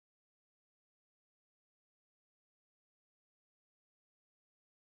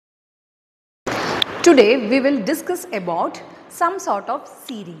Today we will discuss about some sort of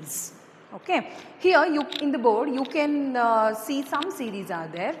series. Okay, here you in the board you can see some series are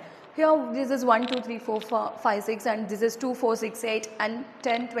there. Here this is 1, 2, 3, 4, 5, 6 and this is 2, 4, 6, 8 and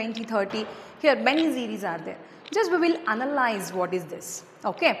 10, 20, 30. Here many series are there. Just we will analyze what is this.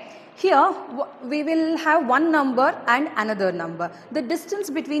 Okay, here we will have one number and another number. The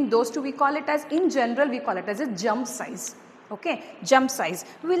distance between those two we call it as, in general we call it as a jump size. Okay, jump size.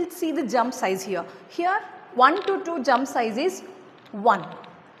 We will see the jump size here. Here 1 to 2 jump size is 1.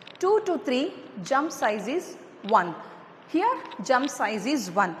 2 to 3 jump size is 1. Here jump size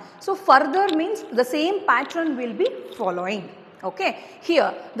is 1. So further means the same pattern will be following. Okay,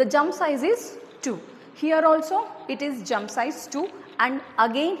 here the jump size is 2. Here also it is jump size 2 and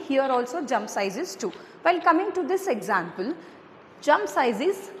again here also jump size is 2. While coming to this example, jump size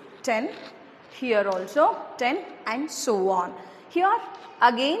is 10. Here also 10 and so on. Here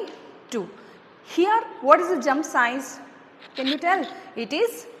again 2. Here what is the jump size? Can you tell? It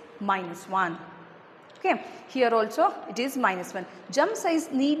is -1. Okay. Here also it is -1. Jump size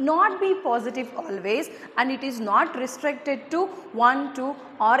need not be positive always and it is not restricted to 1, 2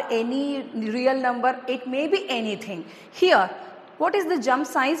 or any real number. It may be anything. Here what is the jump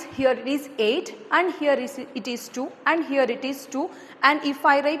size? Here it is 8 and here it is 2 and here it is 2 and if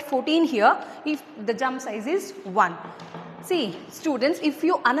I write 14 here, if the jump size is 1. See students, if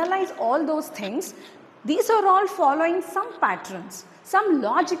you analyze all those things, these are all following some patterns, some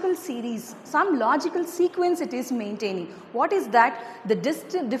logical series, some logical sequence it is maintaining. What is that? The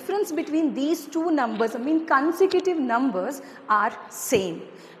difference between these two numbers, I mean consecutive numbers, are same.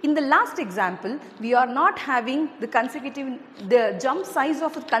 In the last example, we are not having the jump size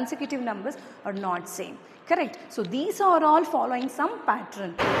of consecutive numbers are not same. Correct. So these are all following some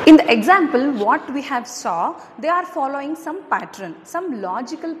pattern. In the example, what we have saw, they are following some pattern, some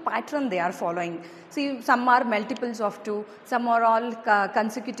logical pattern they are following. See, some are multiples of 2, some are all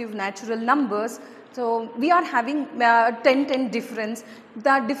consecutive natural numbers. So we are having 10 difference.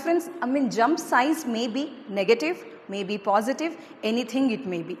 The difference, I mean jump size may be negative, may be positive, anything it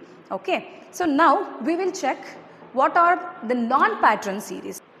may be. Okay. So now we will check what are the non-pattern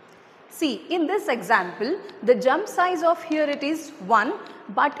series. See, in this example, the jump size of here it is 1,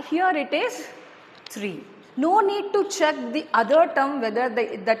 but here it is 3. No need to check the other term whether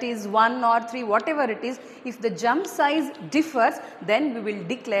that is 1 or 3, whatever it is. If the jump size differs, then we will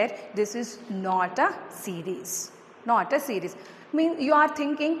declare this is not a series. Not a series. I mean, you are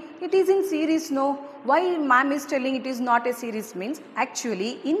thinking it is in series, no. Why ma'am is telling it is not a series means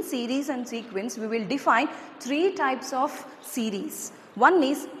actually in series and sequence we will define 3 types of series. One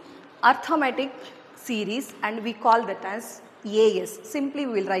is arithmetic series and we call that as AS. Simply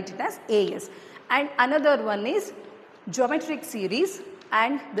we will write it as AS. And another one is geometric series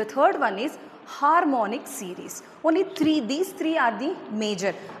and the third one is harmonic series. Only these three are the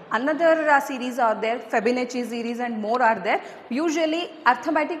major. Another series are there, Fibonacci series and more are there. Usually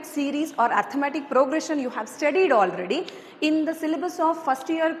arithmetic series or arithmetic progression you have studied already. In the syllabus of first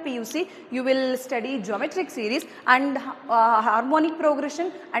year PUC, you will study geometric series and harmonic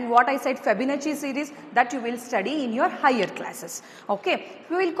progression and what I said Fibonacci series, that you will study in your higher classes. Okay,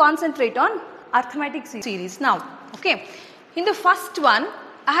 we will concentrate on arithmetic series now. Okay, in the first one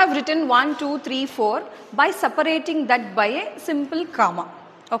I have written 1, 2, 3, 4 by separating that by a simple comma.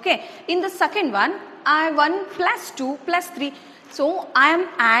 Okay, in the second one I have 1 plus 2 plus 3. So I am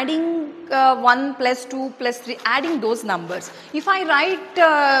adding 1 plus 2 plus 3, adding those numbers. If I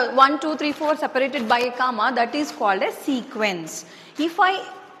write 1, 2, 3, 4 separated by a comma, that is called a sequence. If I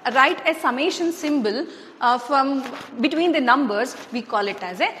write a summation symbol from between the numbers, we call it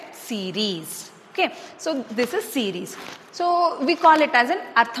as a series. Okay, so this is series. So we call it as an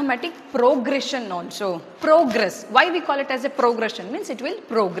arithmetic progression also. Progress. Why we call it as a progression? Means it will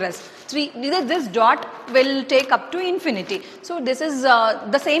progress. This dot will take up to infinity. So this is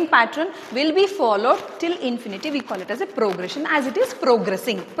the same pattern will be followed till infinity. We call it as a progression as it is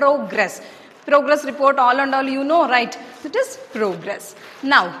progressing. Progress. Progress report all and all you know, right? It is progress.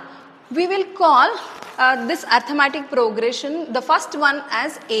 Now we will call this arithmetic progression, the first one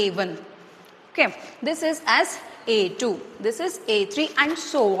as A1. Okay, this is as A2, this is A3 and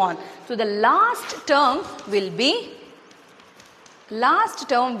so on. So the last term will be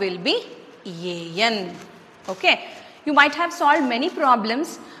AN. Okay, you might have solved many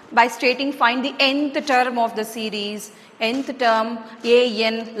problems by stating find the nth term of the series, nth term,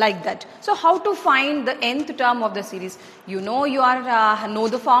 AN, like that. So how to find the nth term of the series? You know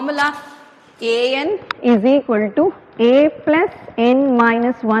the formula. AN is equal to a plus n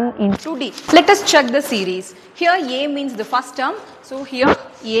minus 1 into d. Let us check the series. Here a means the first term. So here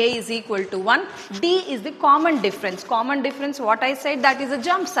a is equal to 1. D is the common difference. Common difference, what I said, that is a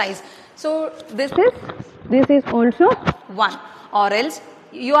jump size. So this is also 1, or else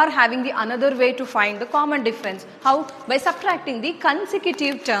you are having the another way to find the common difference. How? By subtracting the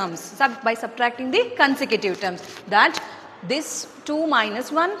consecutive terms. By subtracting the consecutive terms. That this 2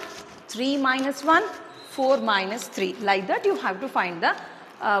 minus 1, 3 minus 1, 4 minus 3. Like that you have to find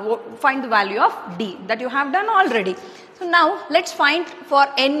the value of d, that you have done already. So now let's find for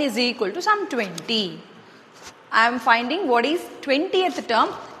n is equal to some 20. I am finding what is 20th term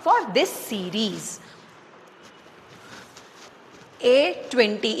for this series. A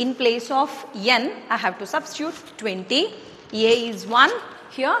 20, in place of n I have to substitute 20. A is 1,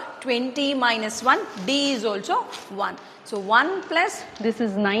 here 20 minus 1, d is also 1. So 1 plus this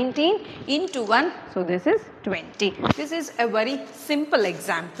is 19 into 1, so this is 20. This is a very simple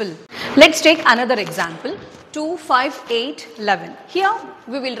example. Let's take another example. 2, 5, 8, 11. Here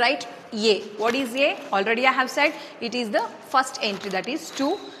we will write A. What is A? Already I have said it is the first entry, that is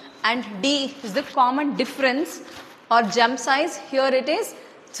 2, and D is the common difference or jump size. Here it is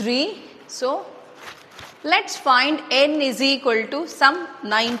 3. So let's find n is equal to some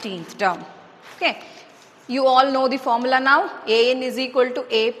 19th term. Okay. You all know the formula now. An is equal to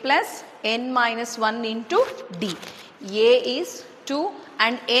a plus n minus 1 into d. A is 2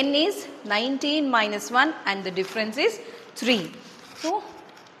 and n is 19 minus 1 and the difference is 3. So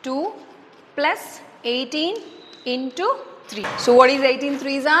 2 plus 18 into 3. So what is 18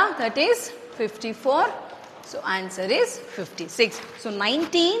 threes are? That is 54. So answer is 56. So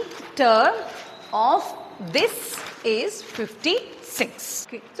 19th term of this is 56.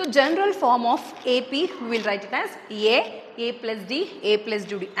 Okay. So general form of AP, we will write it as A plus D, A plus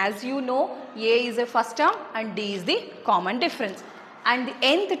D. As you know, A is a first term and D is the common difference. And the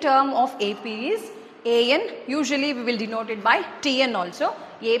nth term of AP is AN. Usually we will denote it by TN also.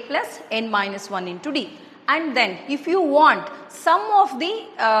 A plus n minus 1 into D. And then if you want sum of the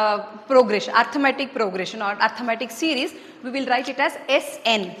progression, arithmetic progression or arithmetic series, we will write it as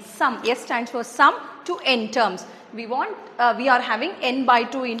SN, sum. S stands for sum to n terms. We are having n by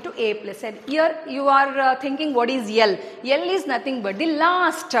 2 into a plus n. Here you are thinking what is L? L is nothing but the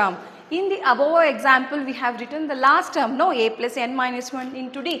last term. In the above example, we have written the last term, no, a plus n minus 1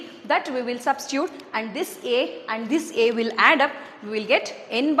 into d. That we will substitute and this a and this a will add up. We will get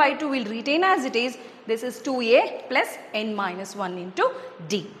n by 2 will retain as it is. This is 2a plus n minus 1 into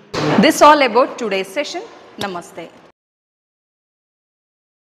d. This all about today's session. Namaste.